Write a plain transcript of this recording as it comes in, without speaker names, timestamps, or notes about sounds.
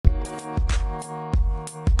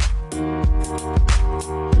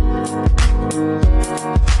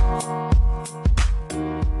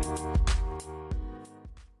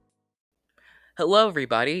Hello,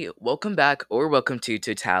 everybody. Welcome back or welcome to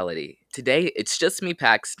Totality. Today, it's just me,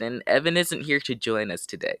 Paxton. Evan isn't here to join us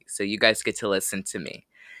today, so you guys get to listen to me.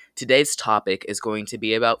 Today's topic is going to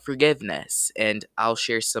be about forgiveness, and I'll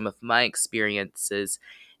share some of my experiences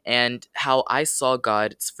and how I saw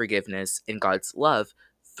God's forgiveness and God's love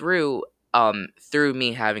through through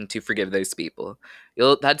me having to forgive those people.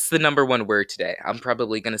 That's the number one word today. I'm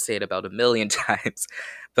probably going to say it about a million times,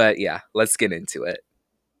 but yeah, let's get into it.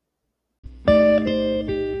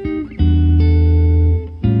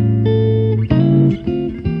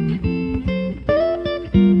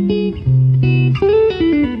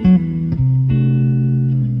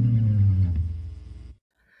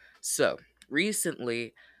 So,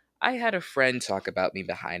 recently, I had a friend talk about me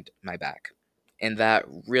behind my back, and that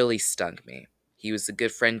really stung me. He was a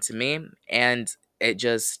good friend to me, and it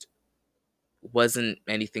just wasn't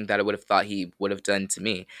anything that I would have thought he would have done to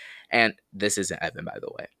me. And this isn't Evan, by the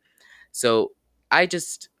way. So, I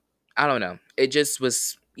just, I don't know. It just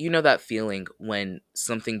was, that feeling when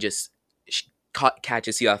something just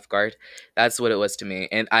catches you off guard. That's what it was to me.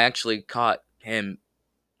 And I actually caught him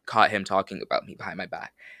talking about me behind my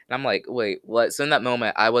back. And I'm like, wait, what? So in that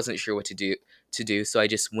moment, I wasn't sure what to do, so I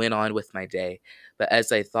just went on with my day. But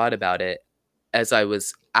as I thought about it, as I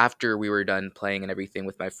was after we were done playing and everything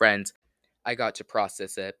with my friends, I got to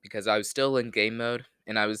process it because I was still in game mode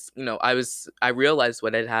and I realized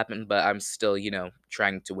what had happened, but I'm still,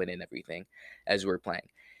 trying to win and everything as we're playing.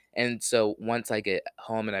 And so once I get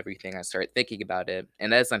home and everything, I start thinking about it.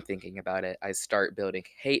 And as I'm thinking about it, I start building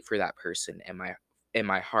hate for that person in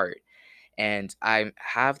my heart. And I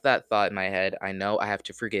have that thought in my head. I know I have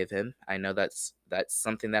to forgive him. I know that's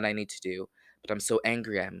something that I need to do. But I'm so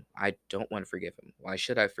angry at him. I don't want to forgive him. Why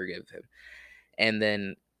should I forgive him? And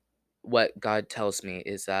then what God tells me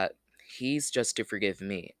is that he's just to forgive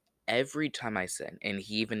me every time I sin, and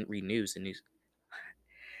he even renews a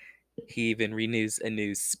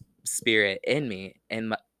new spirit in me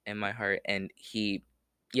in my heart, and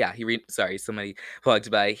sorry, somebody walked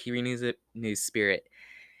by. He renews a new spirit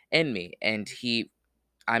in me, and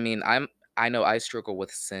I mean, I know I struggle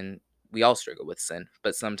with sin. We all struggle with sin,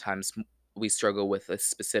 but sometimes we struggle with a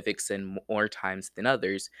specific sin more times than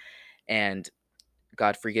others. And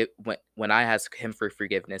God forgive when I ask him for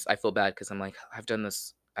forgiveness, I feel bad because I'm like, I've done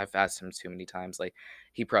this. I've asked him too many times. Like,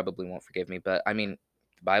 he probably won't forgive me. But I mean,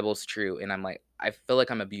 the Bible's true, and I'm like, I feel like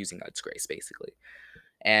I'm abusing God's grace basically.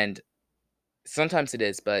 And sometimes it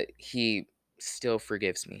is, but he still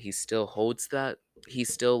forgives me. He still holds that. He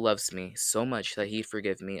still loves me so much that he'd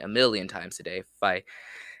forgive me a million times a day if I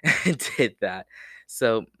did that.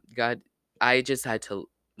 So, God, I just had to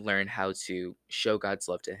learn how to show God's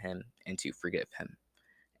love to him and to forgive him.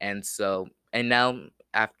 And now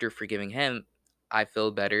after forgiving him, I feel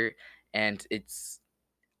better. And it's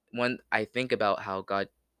when I think about how God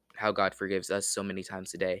forgives us so many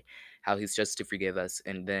times a day, how he's just to forgive us,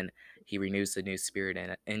 and then he renews the new spirit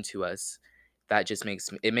into us. That just makes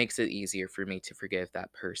it easier for me to forgive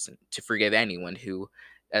that person, to forgive anyone who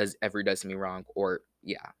has ever does me wrong, or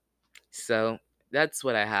yeah. So that's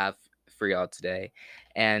what I have for y'all today.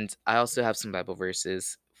 And I also have some Bible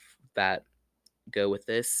verses that go with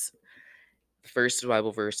this. The first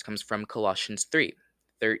Bible verse comes from Colossians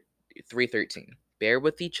 3:13. Bear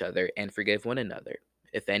with each other and forgive one another.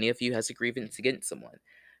 If any of you has a grievance against someone,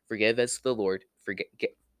 forgive as the Lord forgive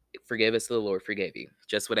as the Lord forgave you.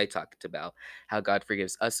 Just what I talked about, how God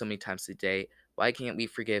forgives us so many times a day. Why can't we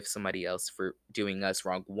forgive somebody else for doing us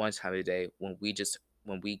wrong one time a day when we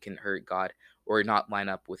can hurt God or not line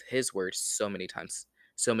up with his words so many times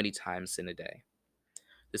in a day?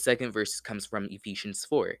 The second verse comes from Ephesians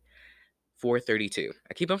 4:32.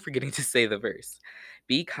 I keep on forgetting to say the verse.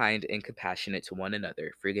 Be kind and compassionate to one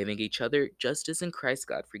another, forgiving each other just as in Christ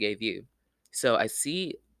God forgave you. So I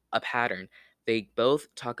see a pattern. They both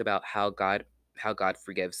talk about how God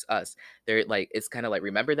forgives us. They're like it's kind of like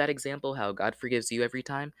remember that example how God forgives you every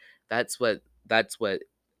time? That's what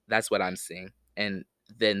I'm seeing. And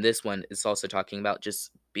then this one is also talking about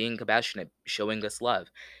just being compassionate, showing us love.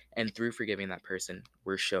 And through forgiving that person,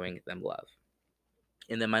 we're showing them love.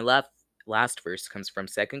 And then my last verse comes from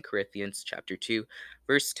 2 Corinthians chapter 2,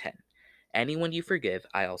 verse 10. Anyone you forgive,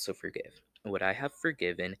 I also forgive. What I have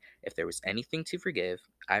forgiven, if there was anything to forgive,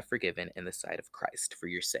 I've forgiven in the sight of Christ for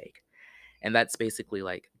your sake. And that's basically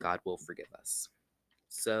like God will forgive us.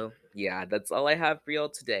 So, yeah, that's all I have for y'all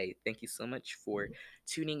today. Thank you so much for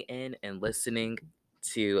tuning in and listening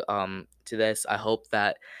to this. I hope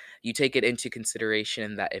that you take it into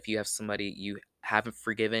consideration that if you have somebody you haven't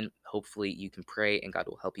forgiven, hopefully you can pray and God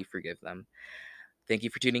will help you forgive them. Thank you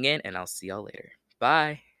for tuning in and I'll see y'all later.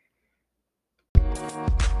 Bye.